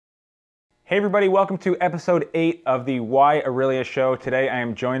Hey everybody, welcome to episode 8 of the Why Orillia show. Today I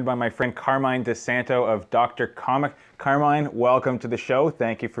am joined by my friend Carmine Santo of Dr. Comic. Carmine, welcome to the show.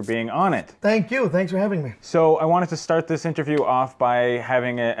 Thank you for being on it. Thank you. Thanks for having me. So I wanted to start this interview off by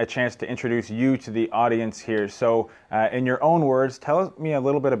having a chance to introduce you to the audience here. So in your own words, tell me a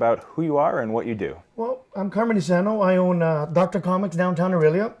little bit about who you are and what you do. Well, I'm Carmine Santo. I own Dr. Comics downtown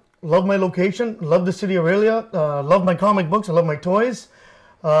Orillia. Love my location. Love the city of Orillia. Love my comic books. I love my toys.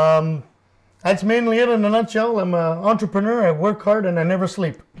 That's mainly it in a nutshell. I'm an entrepreneur, I work hard, and I never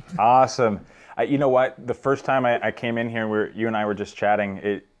sleep. Awesome. You know what? The first time I came in here, you and I were just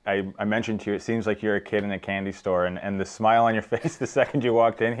chatting, I mentioned to you, it seems like you're a kid in a candy store, and the smile on your face the second you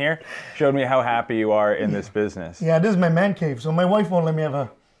walked in here showed me how happy you are in this business. Yeah, this is my man cave, so my wife won't let me have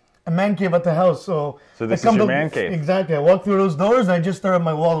a man cave at the house. So this is your man cave. Exactly. I walk through those doors, and I just stare at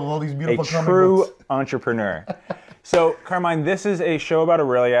my wall with all these beautiful comic books. A true entrepreneur. So, Carmine, this is a show about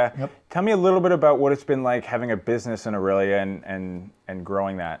Orillia. Yep. Tell me a little bit about what it's been like having a business in Orillia and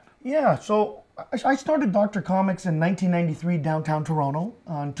growing that. Yeah, so I started Dr. Comics in 1993 downtown Toronto.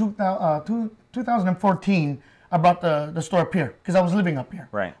 In 2014, I brought the store up here because I was living up here.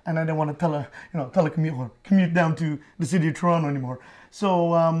 Right. And I didn't want to commute down to the city of Toronto anymore.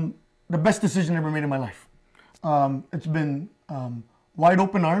 So the best decision I ever made in my life. It's been wide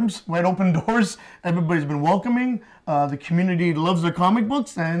open arms, wide open doors. Everybody's been welcoming. The community loves their comic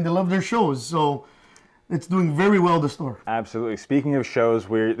books and they love their shows. So it's doing very well, the store. Absolutely. Speaking of shows,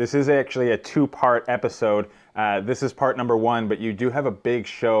 this is actually a two-part episode. This is part number 1, but you do have a big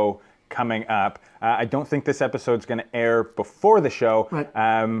show coming up. I don't think this episode's going to air before the show,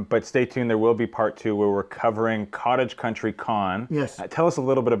 right. But stay tuned. There will be part 2 where we're covering Cottage Country Con. Yes. Tell us a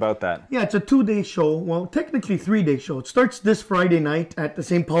little bit about that. Yeah, it's a 2-day show. Well, technically 3-day show. It starts this Friday night at the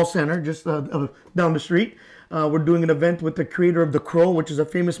St. Paul Center, just down the street. We're doing an event with the creator of The Crow, which is a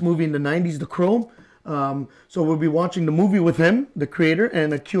famous movie in the 90s, The Crow. So we'll be watching the movie with him, the creator,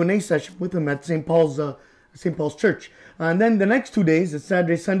 and a Q&A session with him at St. Paul's Church. And then the next 2 days, it's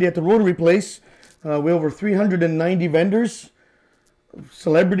Saturday, Sunday at the Rotary Place. We have over 390 vendors,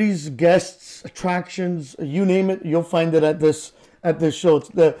 celebrities, guests, attractions, you name it, you'll find it at this show.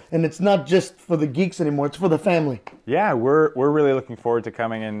 And it's not just for the geeks anymore, it's for the family. Yeah, we're really looking forward to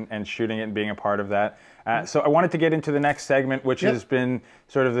coming and shooting it and being a part of that. So I wanted to get into the next segment, which has been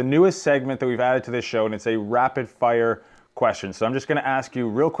sort of the newest segment that we've added to this show, and it's a rapid fire question. So I'm just going to ask you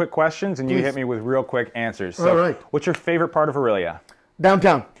real quick questions, and you hit me with real quick answers. So all right. What's your favorite part of Orillia?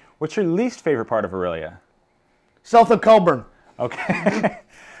 Downtown. What's your least favorite part of Orillia? South of Colburn. Okay.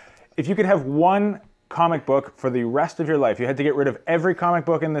 If you could have one comic book for the rest of your life, you had to get rid of every comic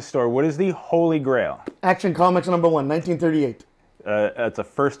book in the store, what is the holy grail? Action Comics #1, 1938. It's a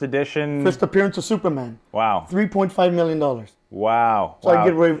first edition. First appearance of Superman. Wow. $3.5 million. Wow. So I'd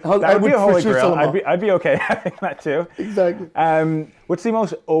get rid of, that would be a holy sure grail. I'd be okay having that too. Exactly. What's the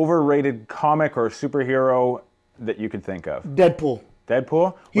most overrated comic or superhero that you could think of? Deadpool.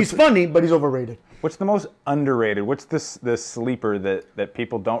 Deadpool? He's funny, but he's overrated. What's the most underrated? What's the sleeper that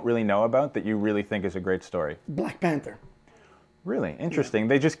people don't really know about that you really think is a great story? Black Panther. Really? Interesting.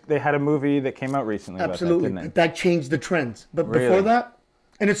 Yeah. They had a movie that came out recently Absolutely. about that, didn't That changed the trends. But really? Before that,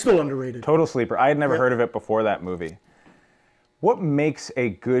 and it's still underrated. Total sleeper. I had never heard of it before that movie. What makes a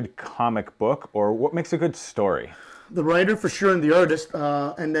good comic book, or what makes a good story? The writer, for sure, and the artist.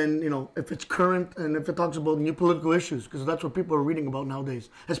 And then, if it's current and if it talks about new political issues, because that's what people are reading about nowadays,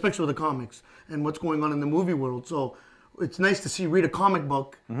 especially with the comics and what's going on in the movie world. So it's nice to read a comic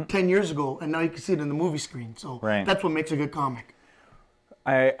book 10 years ago, and now you can see it in the movie screen. So that's what makes a good comic.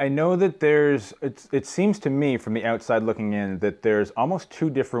 I know that it seems to me from the outside looking in that there's almost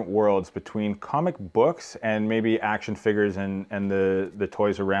 2 different worlds between comic books and maybe action figures and the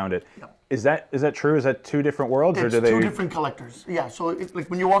toys around it. Yep. Is that true? Is that 2 different worlds? It's or do they... 2 different collectors. Yeah, so like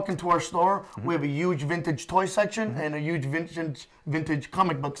when you walk into our store, we have a huge vintage toy section and a huge vintage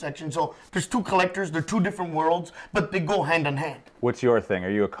comic book section. So there's 2 collectors, they're 2 different worlds, but they go hand in hand. What's your thing?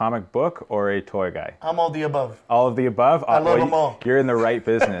 Are you a comic book or a toy guy? I'm all the above. All of the above? I love them all. You're in the right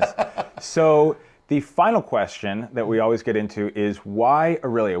business. So the final question that we always get into is why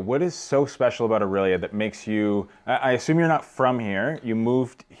Orillia? What is so special about Orillia that makes you, I assume you're not from here, you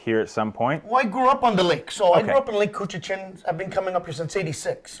moved here at some point? Well, I grew up on the lake. So I grew up in Lake Couchiching. I've been coming up here since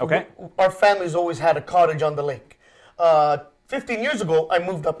 '86. Okay. Our family's always had a cottage on the lake. 15 years ago, I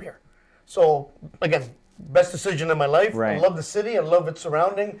moved up here. So again, best decision in my life. Right. I love the city. I love its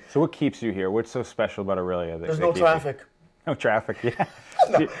surrounding. So what keeps you here? What's so special about Orillia? There's no traffic. No traffic, yeah.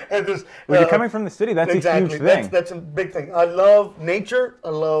 No, when you're coming from the city, that's exactly, a huge thing. That's a big thing. I love nature, I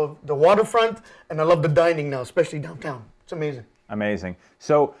love the waterfront, and I love the dining now, especially downtown. It's amazing. Amazing.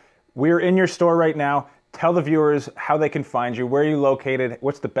 So We're in your store right now. Tell the viewers how they can find you, where are you located,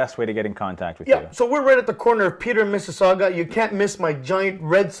 what's the best way to get in contact with you? Yeah, so we're right at the corner of Peter and Mississauga. You can't miss my giant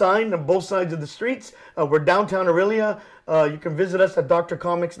red sign on both sides of the streets. We're downtown Orillia. You can visit us at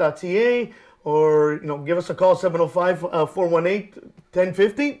drcomics.ca or give us a call,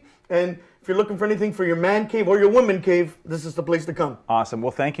 705-418-1050. And if you're looking for anything for your man cave or your woman cave, this is the place to come. Awesome.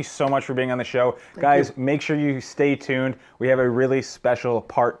 Well, thank you so much for being on the show. Guys, make sure you stay tuned. We have a really special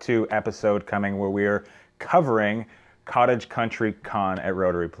part 2 episode coming where we're covering Cottage Country Con at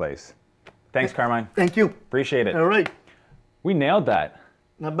Rotary Place. Thanks, Carmine. Thank you. Appreciate it. All right. We nailed that.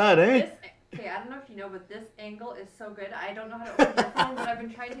 Not bad, eh? Okay, I don't know if you know, but this angle is so good. I don't know how to open the phone, but I've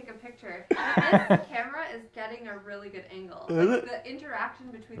been trying to take a picture. This camera is getting a really good angle. Like, the interaction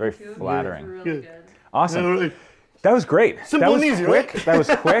between Very the two flattering. is really good. Awesome. All right. That was great. Simple that was and easy, quick. right? That was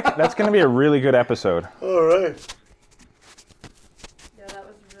quick. That's going to be a really good episode. All right. Yeah, that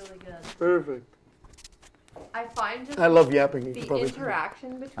was really good. Perfect. I find just I love yapping. You the can probably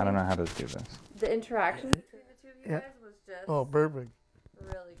interaction between I don't know how to do this. the interaction between the two of you Yeah. guys was just Oh, perfect.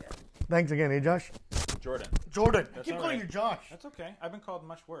 really good. Thanks again, eh, Josh? Jordan. Jordan. I That's keep all calling right. you Josh. That's okay. I've been called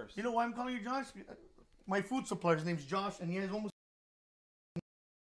much worse. You know why I'm calling you Josh? My food supplier's name's Josh, and he has almost